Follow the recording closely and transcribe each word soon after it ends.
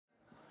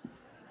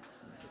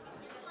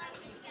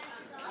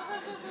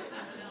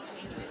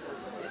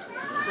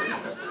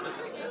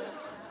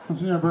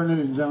Consider Burn,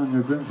 ladies and gentlemen,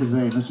 your groom for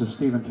today, Mr.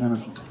 Stephen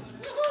Tennyson.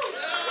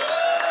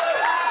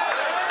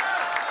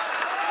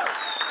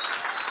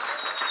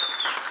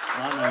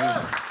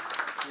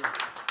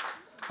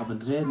 I've been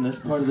dreading this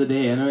part of the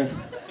day anyway.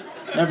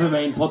 Never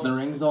mind putting the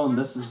rings on.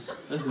 This is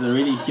a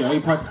really scary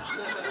part.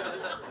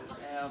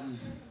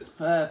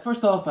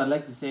 First off, I'd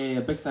like to say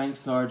a big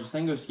thanks to our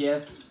distinguished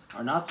guests,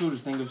 our not so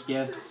distinguished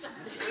guests,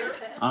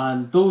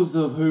 and those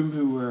of whom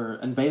who were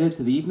invited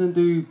to the evening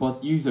do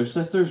but use their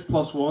sisters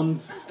plus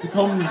ones to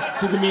come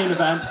to the main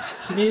event.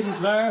 Sinead and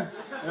Claire,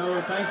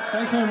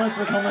 thanks very much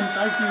for coming.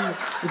 Thank you.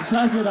 It's a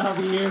pleasure to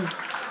have you here.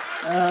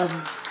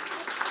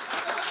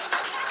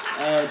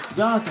 To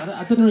be honest,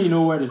 I didn't really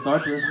know where to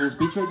start with this whole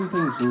speech writing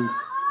thing, so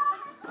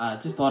I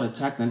just thought I'd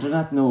check the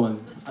internet, and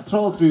I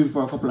trawled through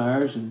for a couple of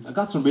hours and I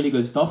got some really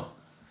good stuff.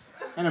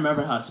 And I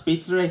remember how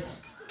speech to write.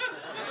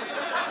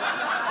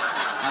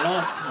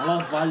 I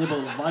lost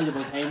valuable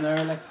time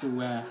there, like, so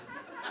bear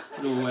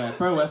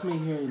with me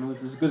here,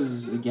 it's as good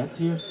as it gets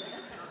here.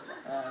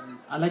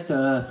 I'd like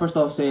to first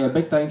off say a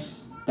big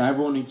thanks to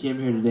everyone who came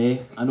here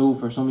today. I know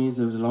for some of you it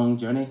was a long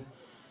journey.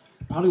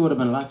 Probably would have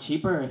been a lot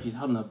cheaper if you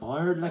hadn't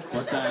bothered, like,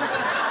 but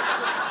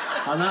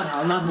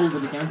I'll not hold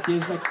it against you,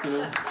 like,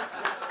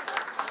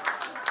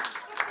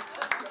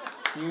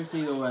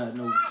 Seriously though,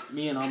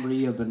 me and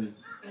Anne-Marie have been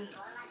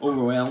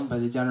overwhelmed by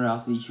the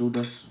generosity you showed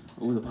us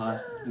over the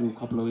past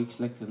couple of weeks,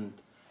 like, and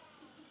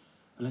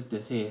I'd like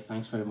to say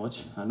thanks very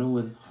much. I know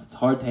it's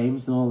hard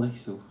times and all, like,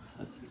 so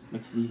it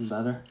makes it even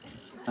better.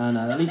 And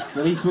at least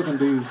we can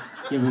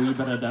give a wee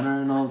bit of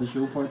dinner and all to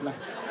show for it,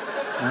 like,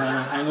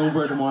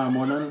 hangover tomorrow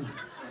morning.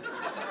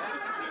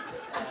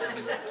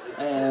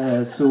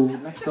 So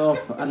next off,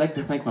 I'd like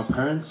to thank my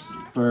parents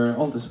for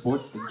all the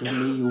support they've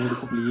given me over the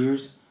couple of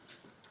years.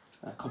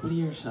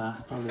 Probably a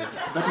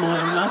bit more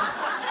than that.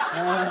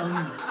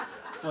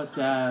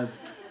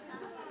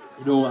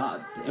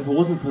 If it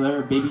wasn't for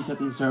their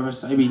babysitting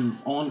service, I'd been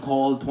on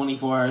call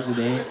 24 hours a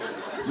day.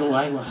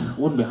 I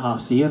wouldn't be half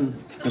seeing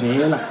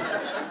today, like,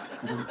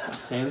 I'm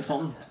saying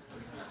something.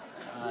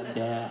 And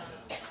bear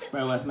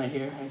with me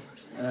here.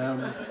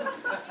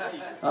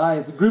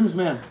 The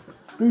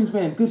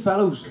groomsmen, good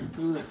fellows.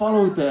 They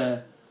followed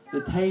the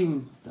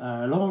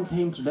long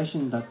time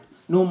tradition that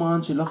no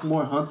man should look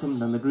more handsome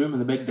than the groom on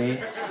the big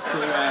day.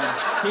 So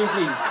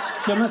seriously,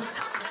 Shimmets,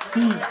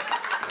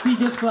 see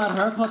just for that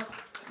haircut,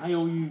 I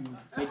owe you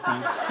big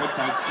thanks.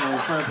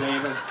 Fair play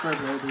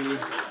to you.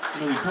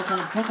 You took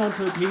on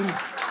to a team.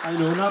 I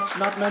know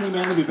not many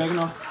men will be big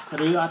enough to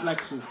do that,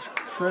 like, so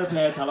fair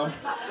play to them.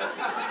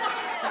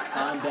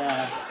 And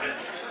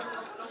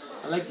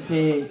I'd like to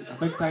say a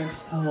big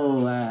thanks to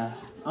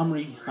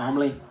Anne-Marie's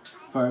family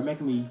for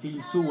making me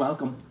feel so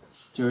welcome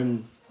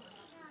during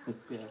the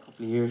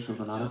couple of years we've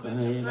been on it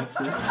anyway, like,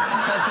 so.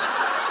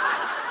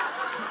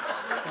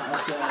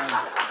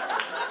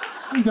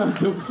 These aren't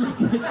jokes,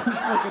 like, it's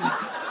just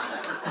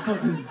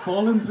fucking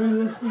falling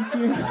through this speech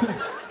here.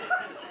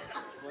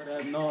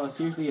 But no,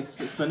 seriously, it's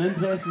been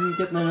interesting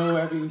getting to know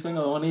every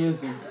single one of you, and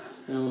it's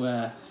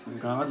been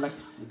grand, like,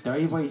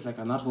 Derry boys, like,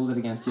 I'm not holding it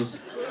against you.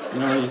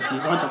 You're not a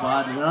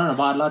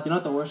bad lad, you're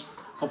not the worst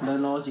couple of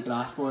in-laws you could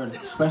ask for, and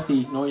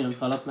especially young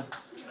Philip, like.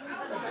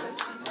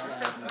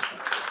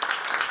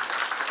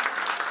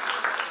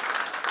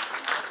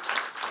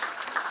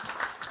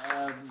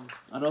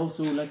 I'd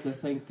also like to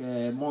thank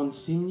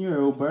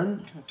Monsignor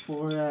O'Byrne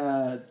for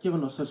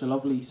giving us such a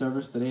lovely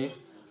service today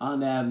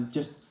and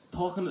just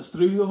talking us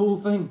through the whole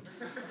thing.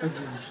 This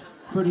is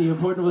pretty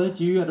important. Without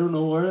you, I don't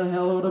know where the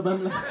hell I would have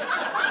been, like,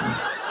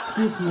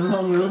 facing the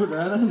wrong road or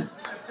anything.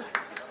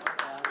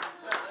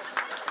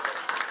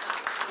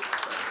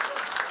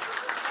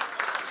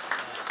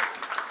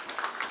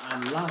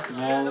 And last of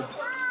all,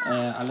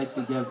 I'd like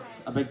to give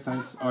a big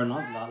thanks, or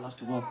not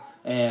last of all,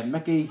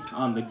 Mickey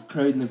and the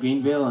crowd in the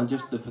Greenvale, and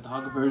just the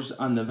photographers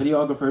and the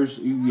videographers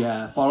who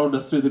followed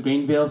us through the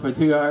Greenvale for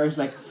 2 hours.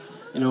 Like,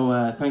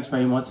 thanks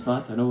very much for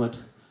that. I know it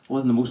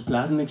wasn't the most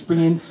pleasant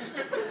experience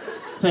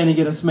trying to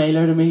get a smile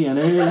out of me, and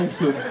like,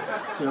 so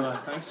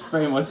thanks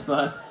very much for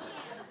that.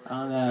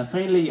 And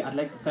finally, I'd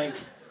like to thank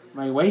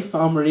my wife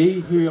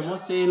Anne-Marie, who I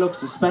must say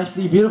looks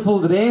especially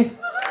beautiful today.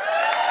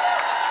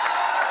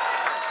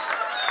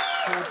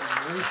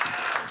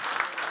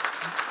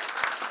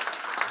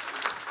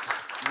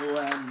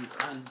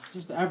 And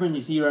just everything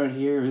you see around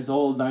here is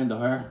all down to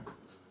her.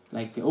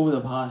 Like, over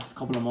the past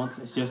couple of months,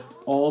 it's just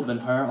all been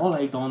her. All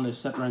I've done is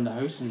sit around the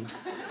house and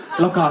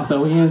look after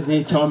the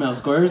Wednesday Carmel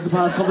Squares the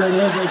past couple of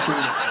days. Like, so,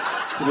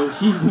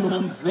 she's been the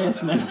one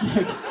stressing out.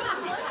 Like,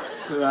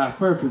 so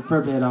fair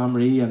play to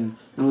Anne-Marie, and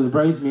the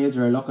bridesmaids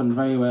are looking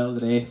very well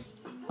today,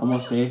 I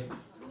must say.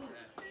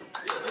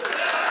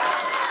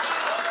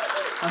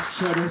 That's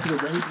shout out to the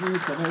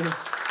bridesmaids, I know.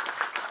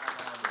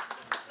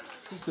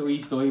 Just a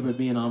wee story about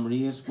me and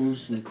Anne-Marie, I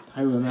suppose, and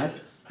how we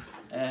met.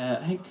 I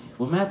think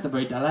we met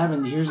about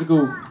 11 years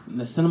ago in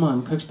the cinema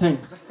in Cookstown.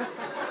 I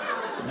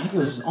think it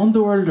was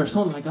Underworld or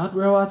something like that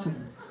we were watching.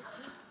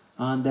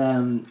 And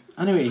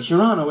anyway, she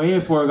ran away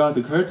before I got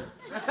the card.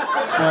 But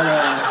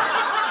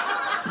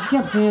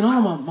kept saying,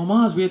 oh, my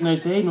mom's waiting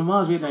outside, my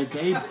mom's waiting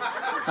outside.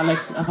 And like,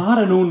 if I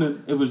had known that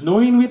it was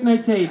Noreen waiting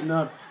outside,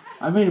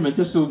 I might have been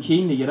just so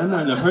keen to get in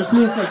there in the first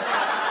place, like.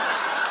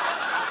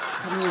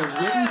 I knew it was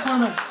waiting for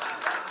me.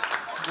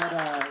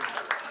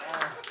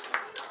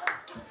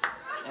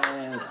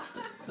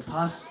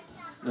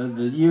 But,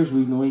 the years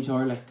we've known each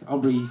other, like,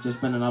 Aubrey's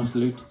just been an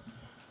absolute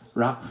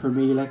rock for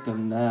me, like,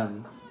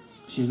 and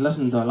she's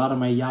listened to a lot of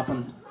my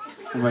yapping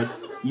about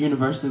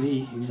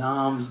university,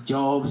 exams,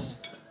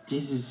 jobs.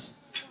 Jesus,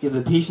 you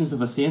have the patience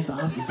of a saint, I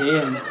have to say,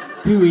 and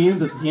 2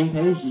 weans at the same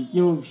time.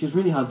 She's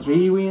really had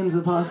 3 weans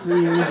the past 3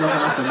 years looking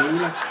after me,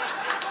 like.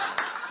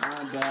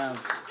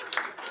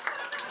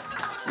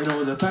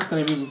 And, the fact that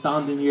I'm even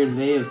standing here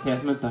today is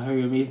testament to how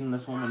amazing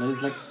this woman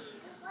is, like.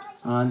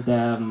 And,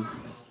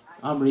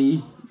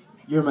 Anne-Marie,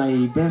 you're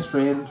my best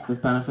friend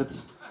with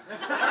benefits.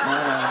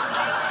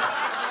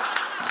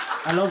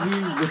 I love you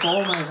with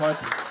all my heart,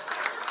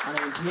 and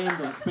I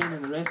intend on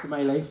spending the rest of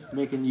my life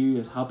making you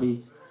as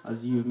happy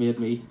as you've made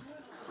me.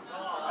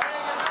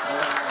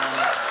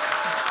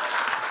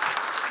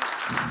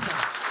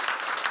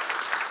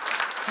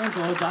 Thank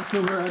God that's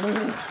over.